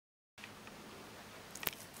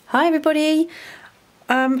Hi everybody,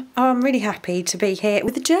 I'm really happy to be here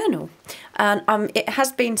with a journal, and it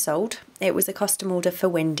has been sold. It was a custom order for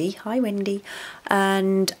Wendy. Hi Wendy.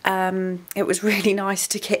 And it was really nice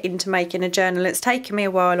to get into making a journal. It's taken me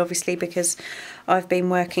a while obviously because I've been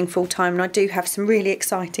working full time and I do have some really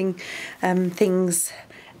exciting things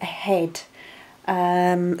ahead.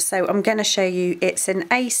 So I'm going to show you, it's an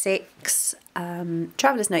A6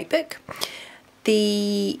 traveller's notebook.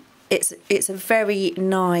 It's a very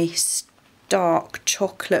nice dark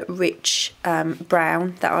chocolate rich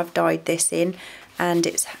brown that I've dyed this in, and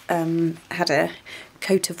it's had a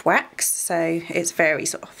coat of wax, so it's very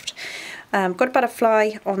soft. Got a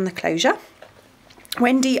butterfly on the closure.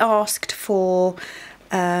 Wendy asked for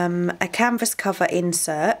a canvas cover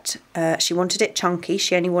insert. She wanted it chunky,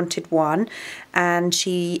 she only wanted one, and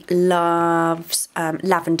she loves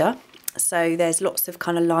lavender. So there's lots of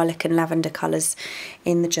kind of lilac and lavender colours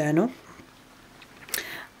in the journal.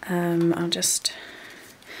 I'll just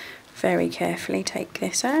very carefully take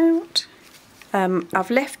this out.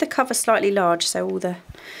 I've left the cover slightly large so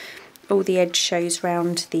all the edge shows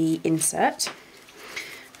round the insert.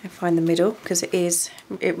 I find the middle because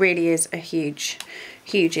it really is a huge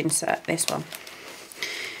insert, this one.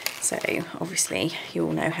 So obviously you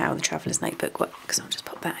all know how the traveller's notebook works. I'll just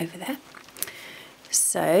pop that over there.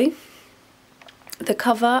 So the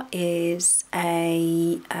cover is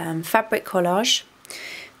a fabric collage.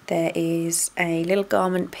 There is a little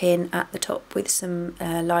garment pin at the top with some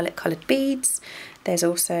lilac coloured beads. There's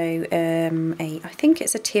also I think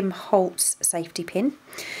it's a Tim Holtz safety pin.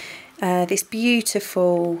 This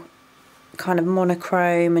beautiful kind of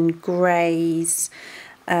monochrome and greys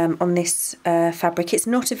on this fabric. It's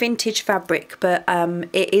not a vintage fabric, but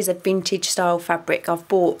it is a vintage style fabric. I've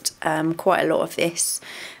bought quite a lot of this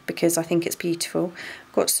because I think it's beautiful.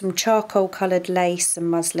 Got some charcoal coloured lace, some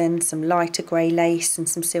muslin, some lighter grey lace and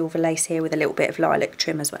some silver lace here with a little bit of lilac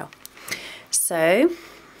trim as well. So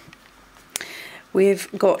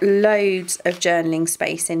we've got loads of journaling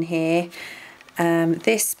space in here.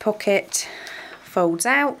 This pocket folds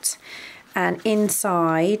out, and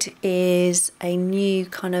inside is a new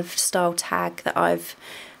kind of style tag that I've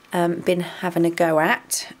been having a go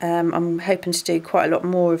at. I'm hoping to do quite a lot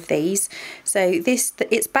more of these. So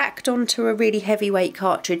it's backed onto a really heavyweight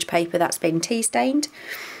cartridge paper that's been tea stained.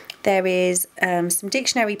 There is some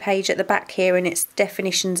dictionary page at the back here, and it's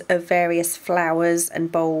definitions of various flowers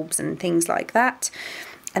and bulbs and things like that.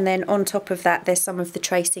 And then on top of that there's some of the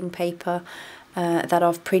tracing paper that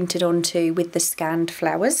I've printed onto with the scanned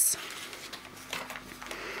flowers.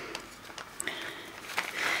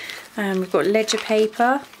 We've got ledger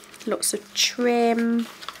paper, lots of trim.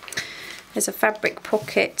 There's a fabric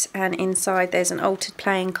pocket, and inside there's an altered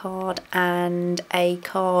playing card and a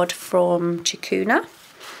card from ChicUna.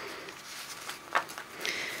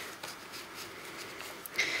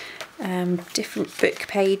 Different book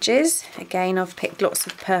pages. Again, I've picked lots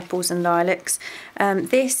of purples and lilacs.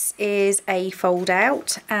 This is a fold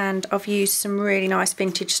out, and I've used some really nice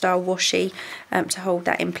vintage style washi to hold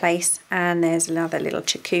that in place. And there's another little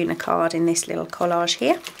ChicUna card in this little collage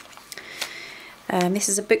here. This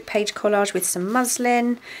is a book page collage with some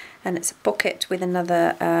muslin, and it's a pocket with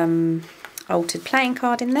another altered playing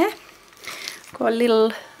card in there. Got a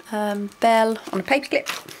little bell on a paper clip,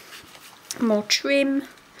 more trim.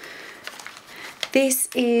 This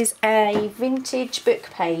is a vintage book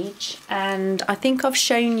page, and I think I've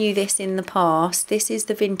shown you this in the past. This is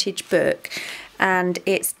the vintage book, and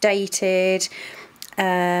it's dated,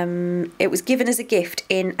 it was given as a gift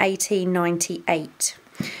in 1898.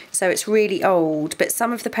 So it's really old, but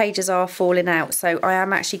some of the pages are falling out, so I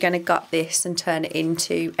am actually going to gut this and turn it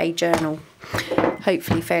into a journal,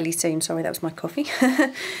 hopefully fairly soon. Sorry, that was my coffee.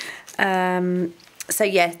 So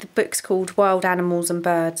yeah, the book's called Wild Animals and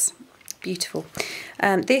Birds. Beautiful.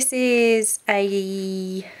 This is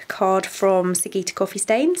a card from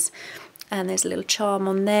SigitaCoffeeStains, and there's a little charm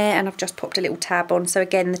on there, and I've just popped a little tab on. So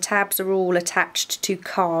again, the tabs are all attached to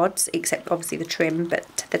cards, except obviously the trim,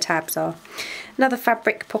 but the tabs are. Another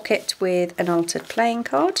fabric pocket with an altered playing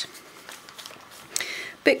card.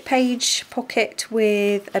 Book page pocket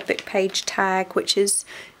with a book page tag, which is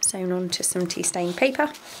sewn onto some tea stained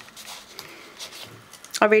paper.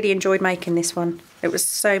 I really enjoyed making this one. It was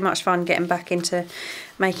so much fun getting back into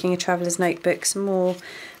making a traveller's notebook. Some more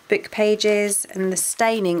book pages, and the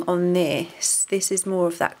staining on this is more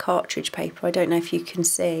of that cartridge paper. I don't know if you can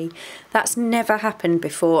see. That's never happened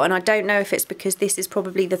before, and I don't know if it's because this is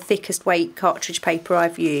probably the thickest weight cartridge paper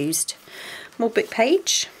I've used. More book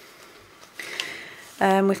page.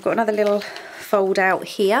 We've got another little fold out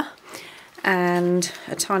here, and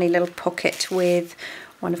a tiny little pocket with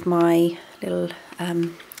one of my little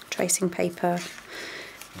tracing paper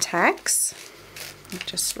tags.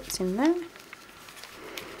 Just what's in there.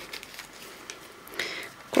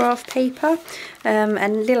 Graph paper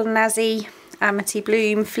and little Nazy Amity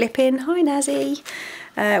Bloom flip-in. Hi Nazy!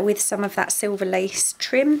 With some of that silver lace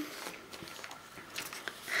trim.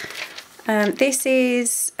 This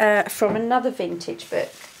is from another vintage book.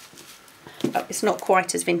 Oh, it's not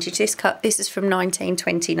quite as vintage. This is from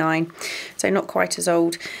 1929, so not quite as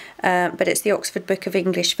old, but it's the Oxford Book of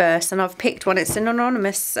English Verse, and I've picked one. It's an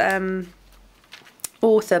anonymous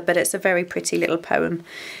author, but it's a very pretty little poem,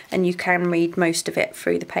 and you can read most of it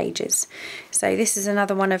through the pages. So this is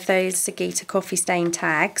another one of those SigitaCoffeeStains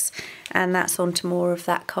tags, and that's onto more of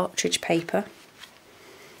that cartridge paper.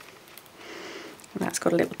 And that's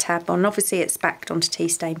got a little tab on. Obviously it's backed onto tea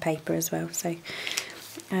stain paper as well. So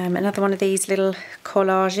another one of these little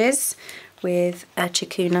collages with a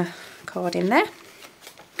ChicUna card in there.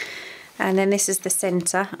 And then this is the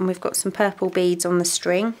centre, and we've got some purple beads on the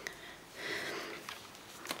string.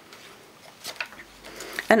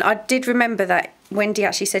 And I did remember that Wendy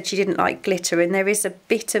actually said she didn't like glitter, and there is a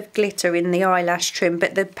bit of glitter in the eyelash trim,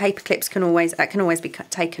 but the paper clips can always be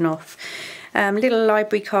taken off. Little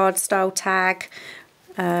library card style tag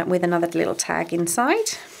with another little tag inside.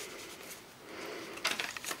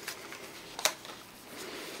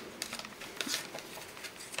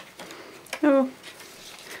 Oh.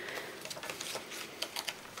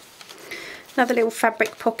 Another little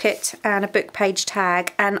fabric pocket and a book page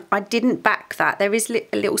tag, and I didn't back that. There is a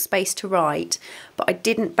little space to write, but I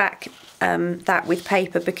didn't back that with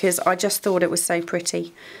paper because I just thought it was so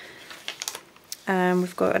pretty.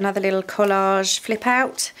 We've got another little collage flip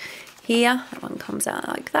out here. That one comes out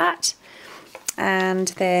like that. And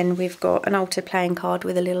then we've got an altered playing card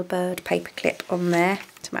with a little bird paper clip on there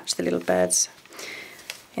to match the little birds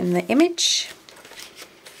in the image.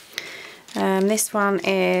 This one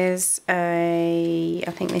is I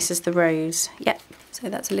think this is the rose. Yep, so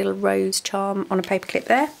that's a little rose charm on a paper clip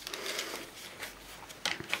there.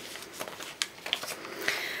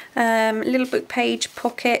 Little book page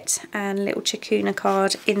pocket and a little ChicUna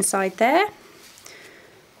card inside there.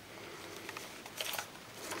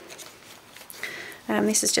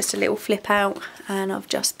 This is just a little flip out, and I've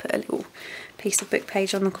just put a little piece of book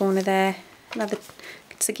page on the corner there. Another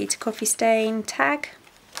SigitaCoffeeStains tag.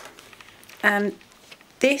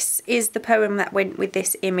 This is the poem that went with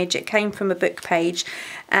this image. It came from a book page,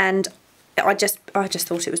 and I just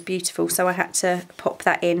thought it was beautiful, so I had to pop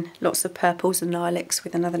that in. Lots of purples and lilacs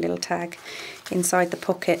with another little tag inside the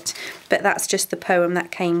pocket, but that's just the poem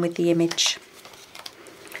that came with the image.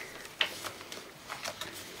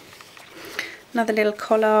 Another little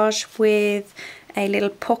collage with a little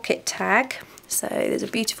pocket tag. So there's a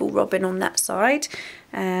beautiful robin on that side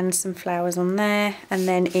and some flowers on there, and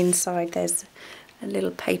then inside there's a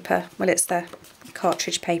little paper, well, it's the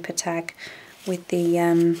cartridge paper tag with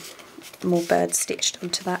the more birds stitched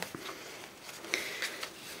onto that.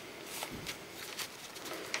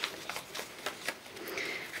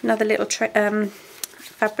 Another little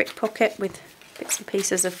fabric pocket with bits and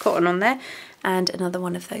pieces of cotton on there, and another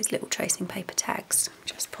one of those little tracing paper tags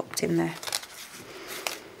just popped in there.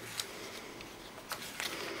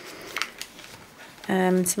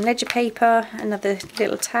 Some ledger paper, another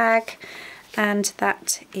little tag, and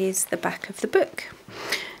that is the back of the book.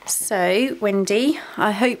 So Wendy,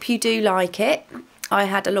 I hope you do like it. I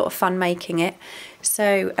had a lot of fun making it.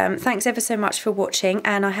 So thanks ever so much for watching,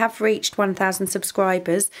 and I have reached 1,000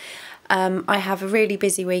 subscribers. I have a really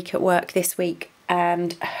busy week at work this week,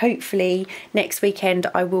 and hopefully next weekend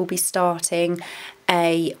I will be starting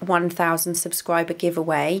a 1,000 subscriber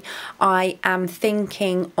giveaway. I am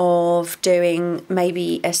thinking of doing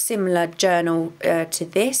maybe a similar journal to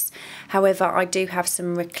this. However, I do have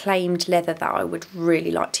some reclaimed leather that I would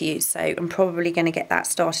really like to use, so I'm probably going to get that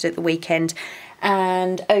started at the weekend,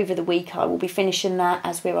 and over the week I will be finishing that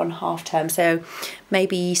as we're on half term. So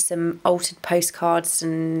maybe some altered postcards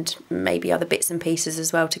and maybe other bits and pieces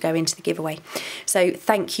as well to go into the giveaway. So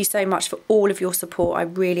thank you so much for all of your support. I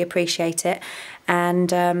really appreciate it,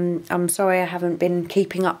 and I'm sorry I haven't been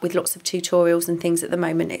keeping up with lots of tutorials and things at the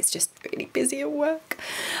moment. It's just really busy at work.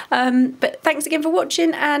 But thanks again for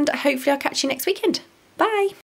watching, and hopefully I'll catch you next weekend. Bye!